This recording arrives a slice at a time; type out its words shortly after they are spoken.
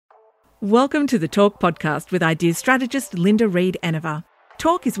Welcome to the Talk podcast with ideas strategist Linda Reed Enever.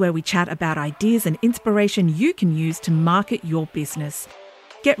 Talk is where we chat about ideas and inspiration you can use to market your business.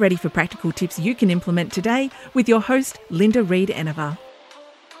 Get ready for practical tips you can implement today with your host, Linda Reed Enever.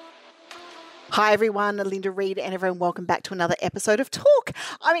 Hi everyone, Linda Reed Enever, and welcome back to another episode of Talk.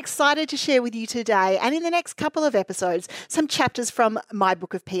 I'm excited to share with you today and in the next couple of episodes some chapters from my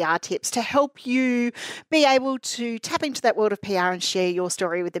book of PR tips to help you be able to tap into that world of PR and share your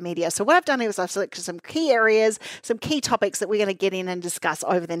story with the media. So what I've done is I've selected some key areas, some key topics that we're going to get in and discuss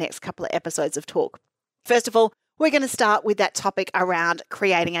over the next couple of episodes of Talk. First of all, we're going to start with that topic around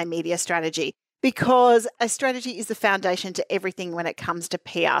creating a media strategy, because a strategy is the foundation to everything when it comes to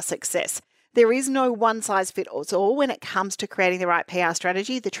PR success. There is no one size fits all when it comes to creating the right PR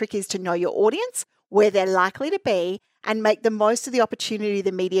strategy. The trick is to know your audience, where they're likely to be, and make the most of the opportunity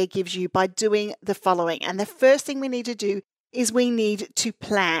the media gives you by doing the following. And the first thing we need to do is we need to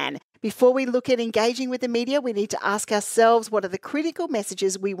plan. Before we look at engaging with the media, we need to ask ourselves, what are the critical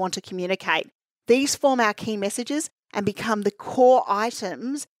messages we want to communicate? These form our key messages and become the core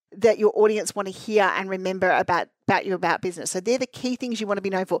items that your audience want to hear and remember about you, about business. So they're the key things you want to be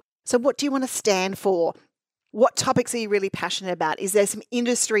known for. So what do you want to stand for? What topics are you really passionate about? Is there some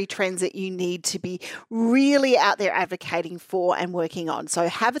industry trends that you need to be really out there advocating for and working on? So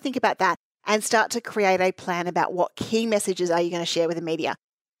have a think about that and start to create a plan about what key messages are you going to share with the media.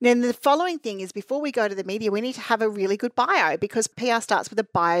 Then the following thing is, before we go to the media, we need to have a really good bio, because PR starts with a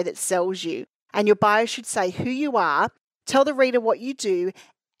bio that sells you. And your bio should say who you are, tell the reader what you do,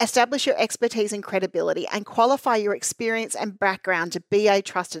 establish your expertise and credibility, and qualify your experience and background to be a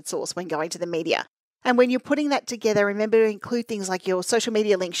trusted source when going to the media. And when you're putting that together, remember to include things like your social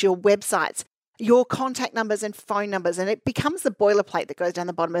media links, your websites, your contact numbers and phone numbers. And it becomes the boilerplate that goes down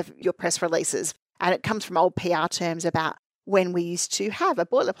the bottom of your press releases. And it comes from old PR terms about when we used to have a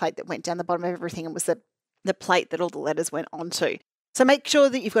boilerplate that went down the bottom of everything and was the plate that all the letters went onto. So make sure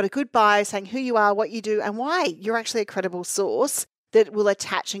that you've got a good bio saying who you are, what you do, and why you're actually a credible source that will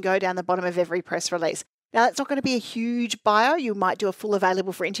attach and go down the bottom of every press release. Now, that's not going to be a huge bio. You might do a full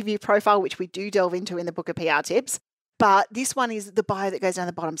available for interview profile, which we do delve into in the book of PR tips. But this one is the bio that goes down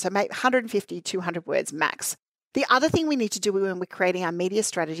the bottom. So make 150, 200 words max. The other thing we need to do when we're creating our media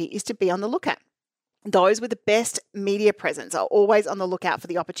strategy is to be on the lookout. Those with the best media presence are always on the lookout for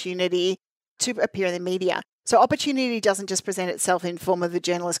the opportunity to appear in the media. So opportunity doesn't just present itself in form of a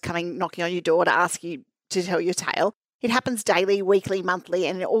journalist coming knocking on your door to ask you to tell your tale. It happens daily, weekly, monthly,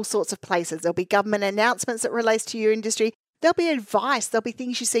 and in all sorts of places. There'll be government announcements that relate to your industry. There'll be advice. There'll be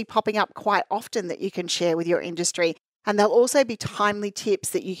things you see popping up quite often that you can share with your industry. And there'll also be timely tips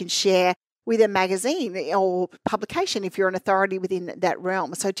that you can share with a magazine or publication if you're an authority within that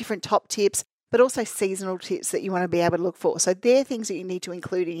realm. So different top tips, but also seasonal tips that you want to be able to look for. So they're things that you need to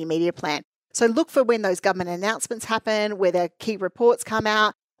include in your media plan. So look for when those government announcements happen, whether key reports come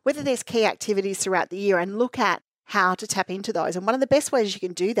out, whether there's key activities throughout the year, and look at how to tap into those. And one of the best ways you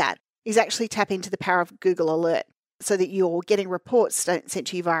can do that is actually tap into the power of Google Alert, so that you're getting reports sent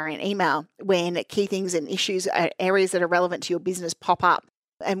to you via an email when key things and issues, areas that are relevant to your business pop up.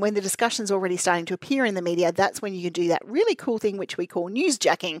 And when the discussion's already starting to appear in the media, that's when you can do that really cool thing which we call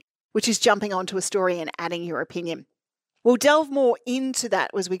newsjacking, which is jumping onto a story and adding your opinion. We'll delve more into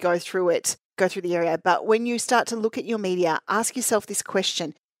that as we go through the area. But when you start to look at your media, ask yourself this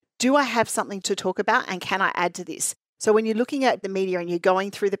question: do I have something to talk about, and can I add to this? So when you're looking at the media and you're going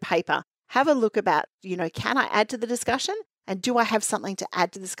through the paper, have a look about, can I add to the discussion? And do I have something to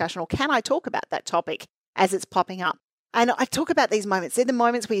add to the discussion? Or can I talk about that topic as it's popping up? And I talk about these moments. They're the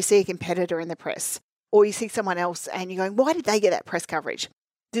moments where you see a competitor in the press, or you see someone else and you're going, why did they get that press coverage?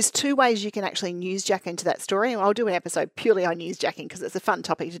 There's two ways you can actually newsjack into that story. And I'll do an episode purely on newsjacking because it's a fun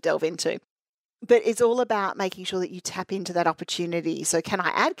topic to delve into. But it's all about making sure that you tap into that opportunity. So can I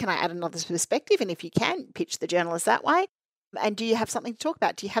add another perspective? And if you can, pitch the journalist that way. And do you have something to talk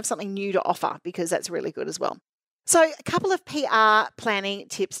about? Do you have something new to offer? Because that's really good as well. So a couple of PR planning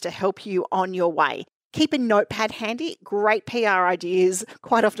tips to help you on your way. Keep a notepad handy. Great PR ideas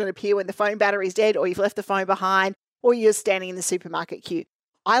quite often appear when the phone battery is dead, or you've left the phone behind, or you're standing in the supermarket queue.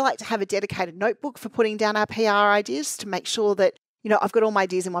 I like to have a dedicated notebook for putting down our PR ideas to make sure that I've got all my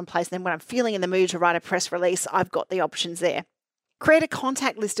ideas in one place. And then when I'm feeling in the mood to write a press release, I've got the options there. Create a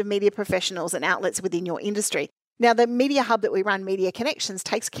contact list of media professionals and outlets within your industry. Now, the media hub that we run, Media Connections,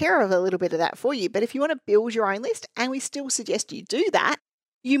 takes care of a little bit of that for you. But if you want to build your own list, and we still suggest you do that,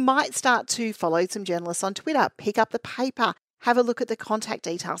 you might start to follow some journalists on Twitter, pick up the paper, have a look at the contact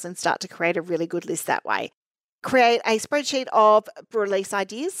details, and start to create a really good list that way. Create a spreadsheet of release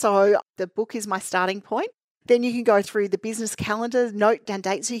ideas. So the book is my starting point. Then you can go through the business calendar, note down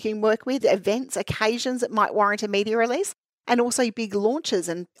dates you can work with, events, occasions that might warrant a media release, and also big launches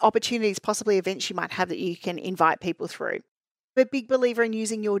and opportunities, possibly events you might have that you can invite people through. I'm a big believer in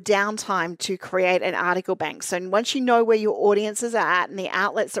using your downtime to create an article bank. So once you know where your audiences are at and the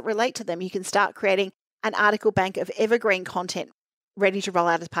outlets that relate to them, you can start creating an article bank of evergreen content ready to roll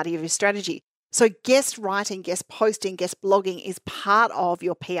out as part of your strategy. So guest writing, guest posting, guest blogging is part of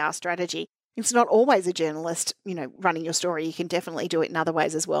your PR strategy. It's not always a journalist, running your story. You can definitely do it in other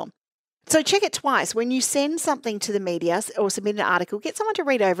ways as well. So check it twice. When you send something to the media or submit an article, get someone to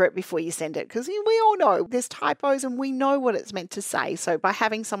read over it before you send it, because we all know there's typos and we know what it's meant to say. So by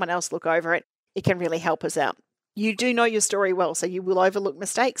having someone else look over it, it can really help us out. You do know your story well, so you will overlook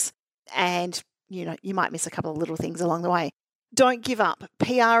mistakes and, you might miss a couple of little things along the way. Don't give up.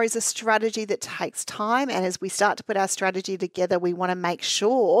 PR is a strategy that takes time. And as we start to put our strategy together, we want to make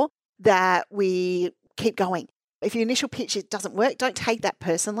sure that we keep going. If your initial pitch doesn't work, don't take that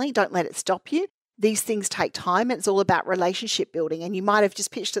personally. Don't let it stop you. These things take time, and it's all about relationship building. And you might have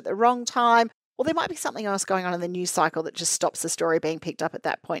just pitched at the wrong time, or there might be something else going on in the news cycle that just stops the story being picked up at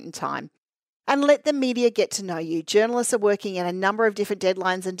that point in time. And let the media get to know you. Journalists are working in a number of different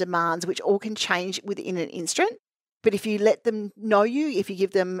deadlines and demands, which all can change within an instant. But if you let them know you, if you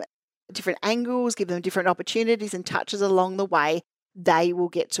give them different angles, give them different opportunities and touches along the way, they will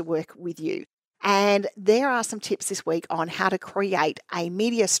get to work with you. And there are some tips this week on how to create a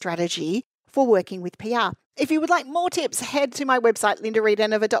media strategy for working with PR. If you would like more tips, head to my website,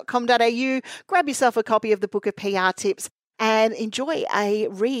 lindareedenever.com.au, grab yourself a copy of the Book of PR Tips and enjoy a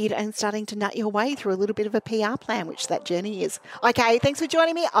read and starting to nut your way through a little bit of a PR plan, which that journey is. Okay, thanks for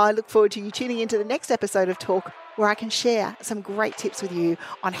joining me. I look forward to you tuning into the next episode of Talk, where I can share some great tips with you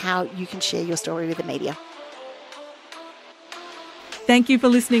on how you can share your story with the media. Thank you for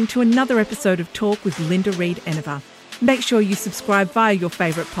listening to another episode of Talk with Linda Reed Enever. Make sure you subscribe via your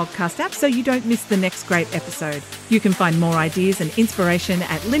favourite podcast app so you don't miss the next great episode. You can find more ideas and inspiration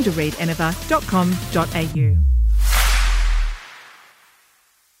at lindareedenever.com.au.